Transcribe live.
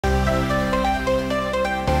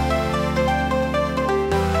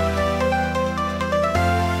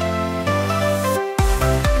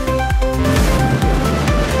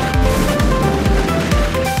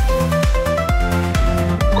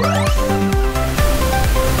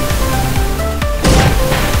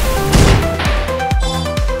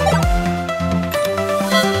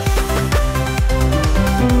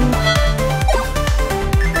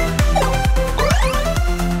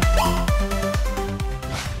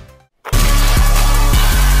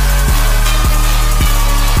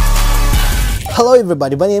Hello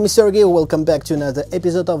everybody, my name is Sergey. Welcome back to another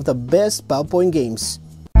episode of the best PowerPoint games.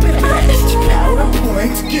 Best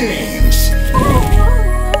PowerPoint games.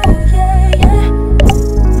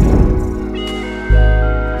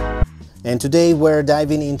 And today we're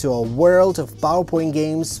diving into a world of PowerPoint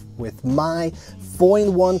games with my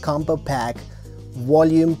 4-in-1 Combo Pack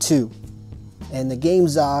Volume 2. And the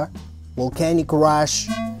games are Volcanic Rush,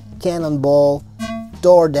 Cannonball,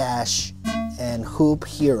 DoorDash, and Hoop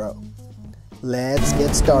Hero. Let's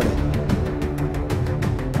get started.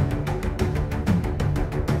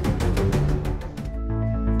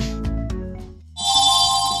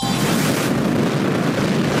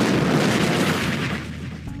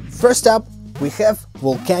 First up, we have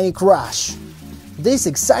Volcanic Rush. This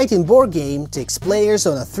exciting board game takes players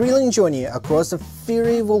on a thrilling journey across a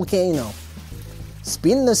fiery volcano.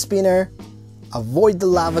 Spin the spinner, avoid the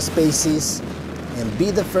lava spaces, and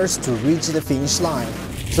be the first to reach the finish line.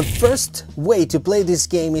 The first way to play this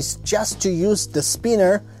game is just to use the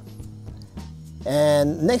spinner,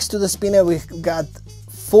 and next to the spinner we've got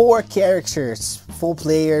 4 characters, 4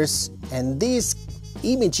 players, and these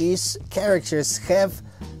characters have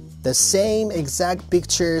the same exact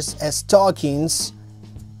pictures as tokens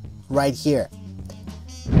right here.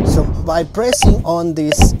 So by pressing on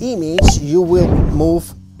this image you will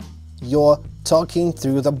move your token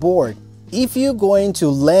through the board. If you're going to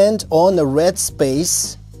land on a red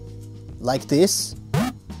space like this,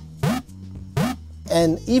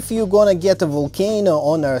 and if you're gonna get a volcano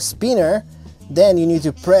on a spinner, then you need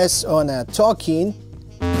to press on a token,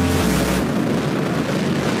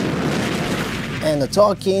 and the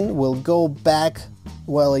token will go back,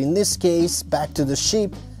 well, in this case back to the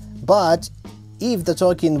ship. But if the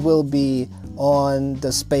token will be on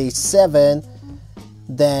the space 7,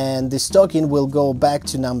 then this token will go back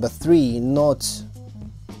to number 3, not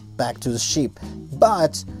back to the ship.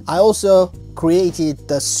 But I also created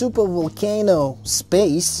the super volcano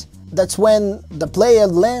space. That's when the player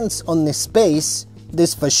lands on this space,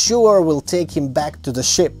 this for sure will take him back to the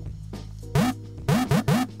ship.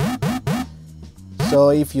 So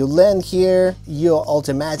if you land here, you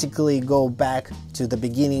automatically go back to the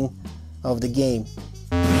beginning of the game.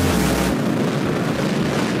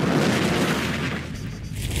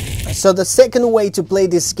 So the second way to play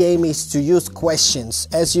this game is to use questions.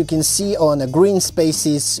 As you can see on the green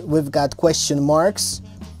spaces, we've got question marks.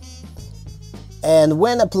 And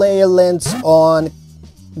when a player lands on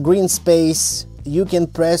green space, you can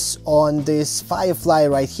press on this firefly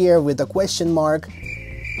right here with a question mark.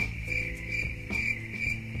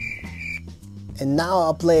 And now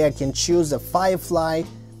a player can choose a firefly,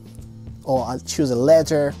 or I'll choose a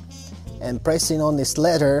letter, and pressing on this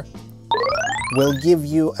letter will give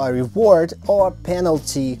you a reward or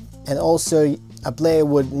penalty. And also a player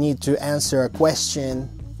would need to answer a question,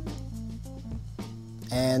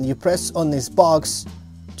 and you press on this box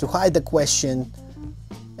to hide the question,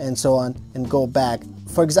 and so on, and go back.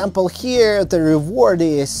 For example, here the reward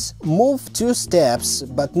is move 2 steps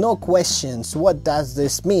but no questions. What does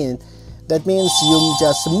this mean? That means you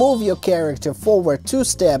just move your character forward 2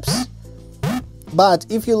 steps, but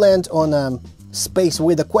if you land on a space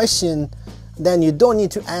with a question, then you don't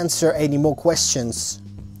need to answer any more questions.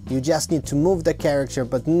 You just need to move the character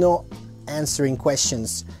but no answering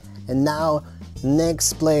questions. And now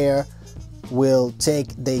next player will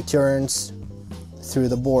take their turns through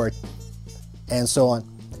the board, and so on,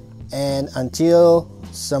 and until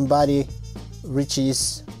somebody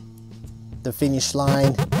reaches the finish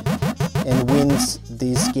line and wins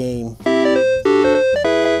this game.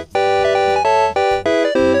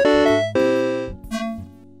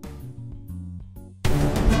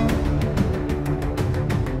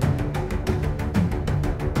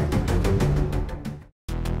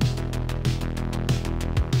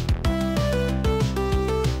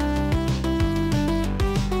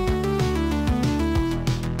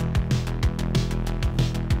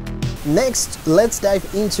 Next, let's dive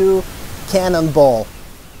into Cannonball.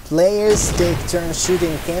 Players take turns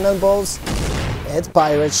shooting cannonballs at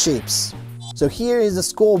pirate ships. So here is the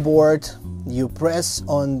scoreboard. You press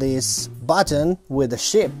on this button with the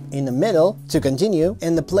ship in the middle to continue,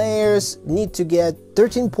 and the players need to get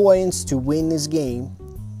 13 points to win this game.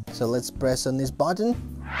 So let's press on this button.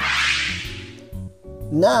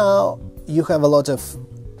 Now you have a lot of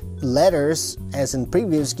letters as in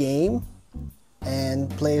previous game, and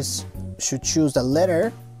players should choose a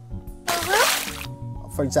letter.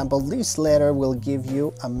 For example, this letter will give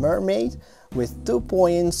you a mermaid with 2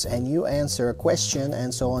 points, and you answer a question,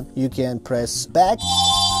 and so on. You can press back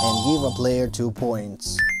and give a player 2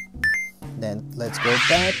 points. Then let's go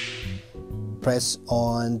back, press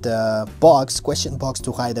on the box, question box,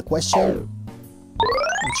 to hide the question,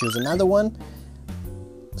 choose another one.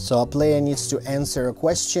 So a player needs to answer a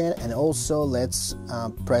question, and also let's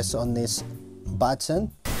press on this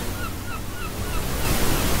button.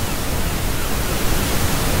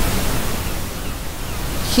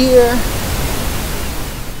 Here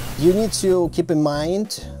you need to keep in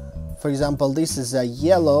mind, for example, this is a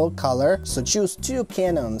yellow color, so choose 2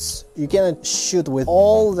 cannons. You cannot shoot with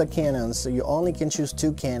all the cannons, so you only can choose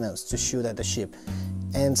 2 cannons to shoot at the ship.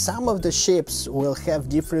 And some of the ships will have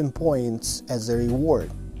different points as a reward.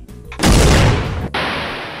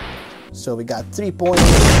 So we got 3 points,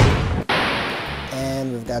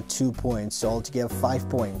 and we've got 2 points, so altogether 5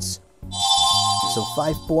 points. So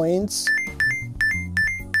 5 points.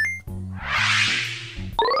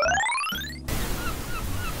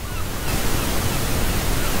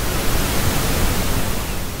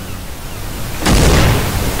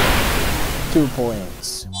 Two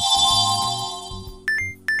points.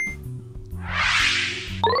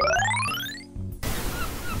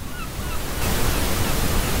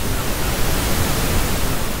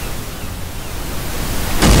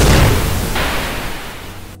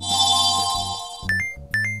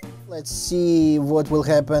 Let's see what will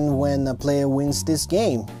happen when a player wins this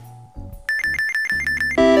game.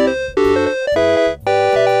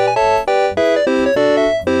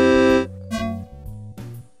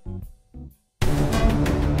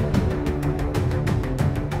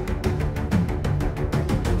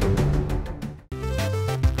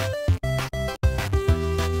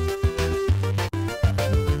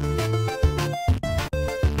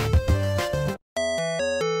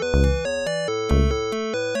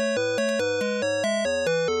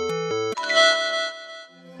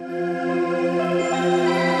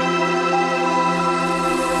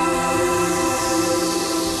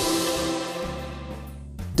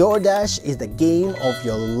 DoorDash is the game of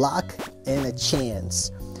your luck and a chance.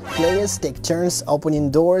 Players take turns opening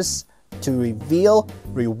doors to reveal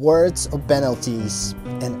rewards or penalties,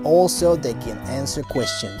 and also they can answer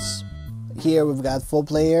questions. Here we've got 4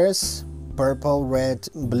 players, purple, red,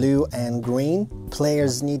 blue and green.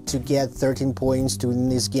 Players need to get 13 points to win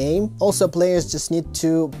this game. Also players just need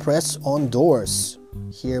to press on doors.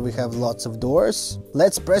 Here we have lots of doors.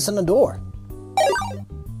 Let's press on a door.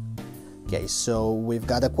 Okay, so we've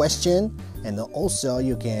got a question, and also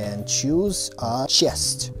you can choose a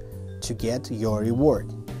chest to get your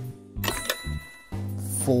reward.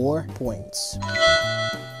 4 points.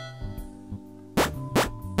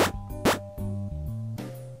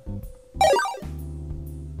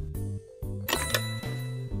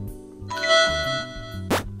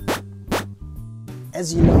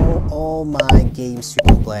 As you know, all my games you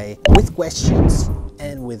can play with questions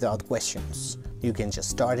and without questions. You can just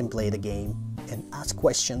start and play the game and ask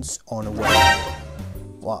questions on the way.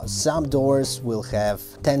 Well, some doors will have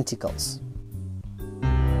tentacles.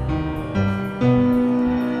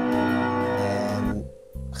 And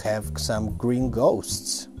have some green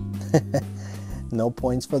ghosts. No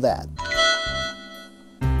points for that.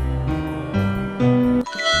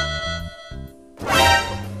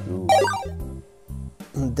 Ooh.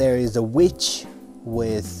 There is a witch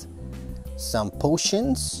with some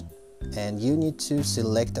potions, and you need to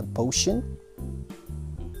select a potion.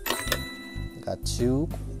 Got 2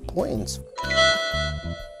 points.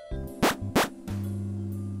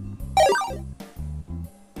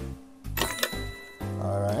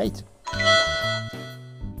 Alright.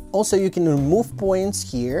 Also, you can remove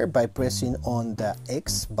points here by pressing on the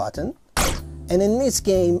X button. And in this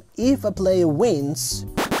game, if a player wins,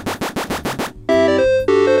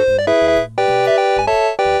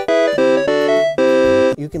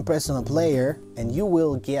 you can press on a player and you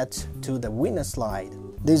will get to the winner slide.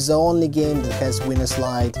 This is the only game that has winner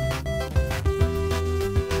slide.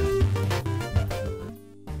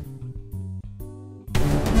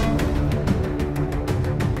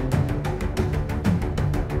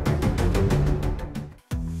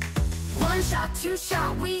 One shot, 2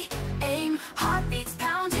 shot, we aim. Heartbeats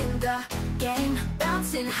pounding the game.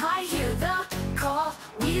 Bouncing high, hear the call.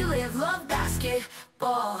 We live, love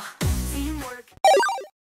basketball. Teamwork.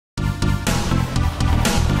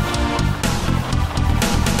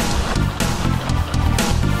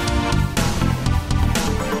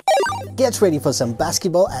 Get ready for some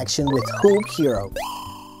basketball action with Hoop Hero.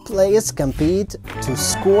 Players compete to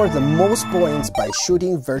score the most points by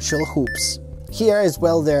shooting virtual hoops. Here as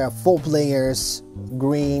well there are 4 players,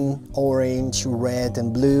 green, orange, red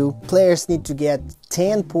and blue. Players need to get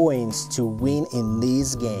 10 points to win in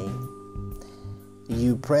this game.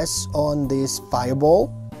 You press on this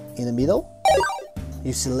fireball in the middle,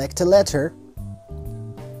 you select a letter,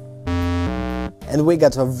 and we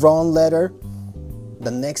got a wrong letter. The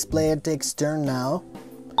next player takes turn now.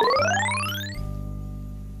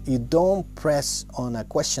 You don't press on a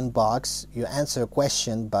question box, you answer a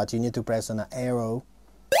question, but you need to press on an arrow.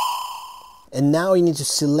 And now you need to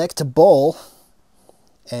select a ball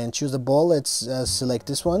and choose a ball. Let's select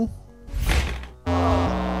this one.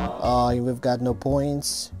 We've got no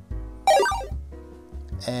points.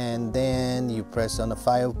 And then you press on the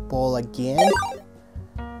fireball again.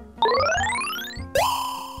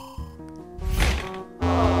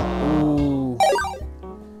 Ooh.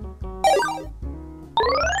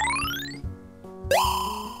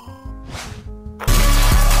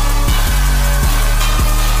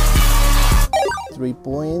 Three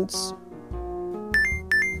points.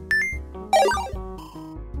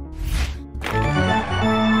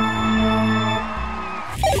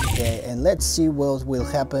 Okay, and let's see what will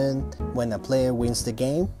happen when a player wins the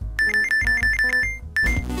game.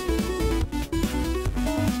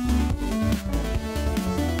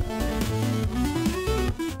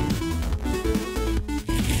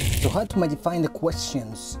 So how to modify the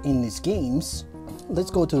questions in these games?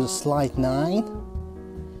 Let's go to slide 9.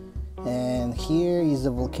 And here is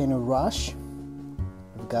the Volcanic Rush.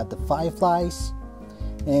 We've got the fireflies.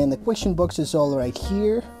 And the question box is all right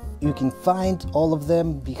here. You can find all of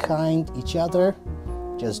them behind each other.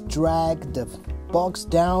 Just drag the box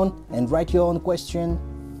down and write your own question.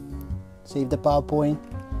 Save the PowerPoint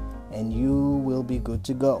and you will be good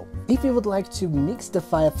to go. If you would like to mix the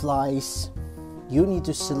fireflies, you need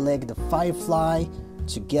to select the firefly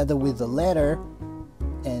together with the letter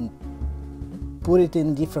and put it in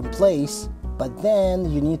a different place, but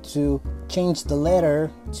then you need to change the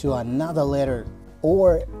letter to another letter,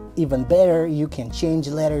 or even better, you can change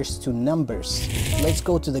letters to numbers. Let's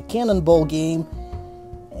go to the Cannonball game,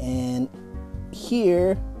 and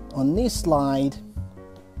here on this slide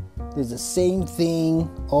there's the same thing,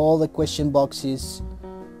 all the question boxes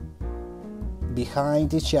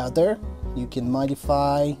behind each other. You can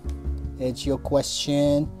modify, add your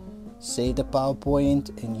question, save the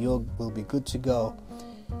PowerPoint, and you will be good to go.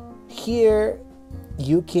 Here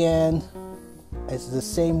you can, it's the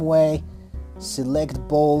same way, select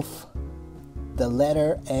both the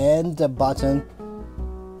letter and the button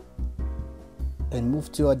and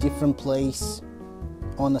move to a different place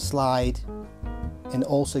on the slide, and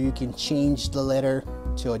also you can change the letter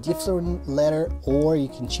to a different letter, or you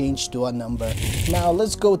can change to a number. Now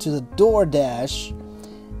let's go to the DoorDash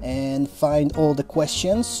and find all the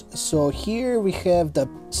questions. So here we have the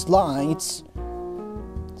slides.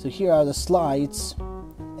 So here are the slides,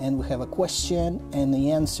 and we have a question and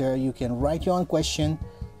the answer. You can write your own question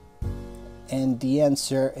and the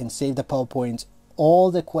answer and save the PowerPoint.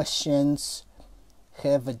 All the questions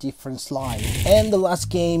have a different slide. And the last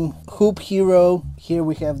game, Hoop Hero. Here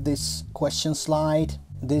we have this question slide.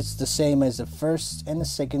 This is the same as the first and the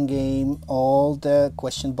second game. All the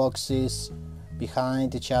question boxes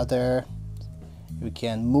behind each other. You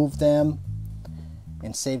can move them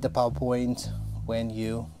and save the PowerPoint when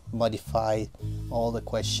you modify all the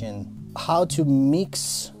question. How to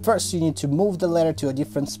mix? First you need to move the letter to a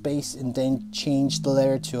different space and then change the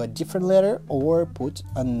letter to a different letter, or put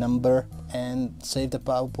a number and save the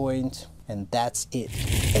PowerPoint, and that's it.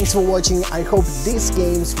 Thanks for watching. I hope these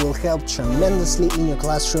games will help tremendously in your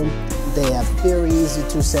classroom. They are very easy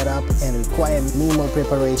to set up and require minimal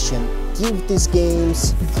preparation. Give these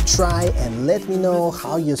games a try and let me know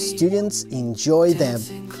how your students enjoy them.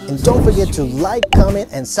 And don't forget to like, comment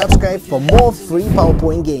and subscribe for more free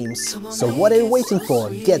PowerPoint games. So what are you waiting for?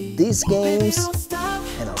 Get these games,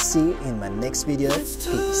 and I'll see you in my next video.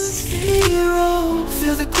 Peace.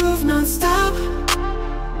 Feel the groove non-stop.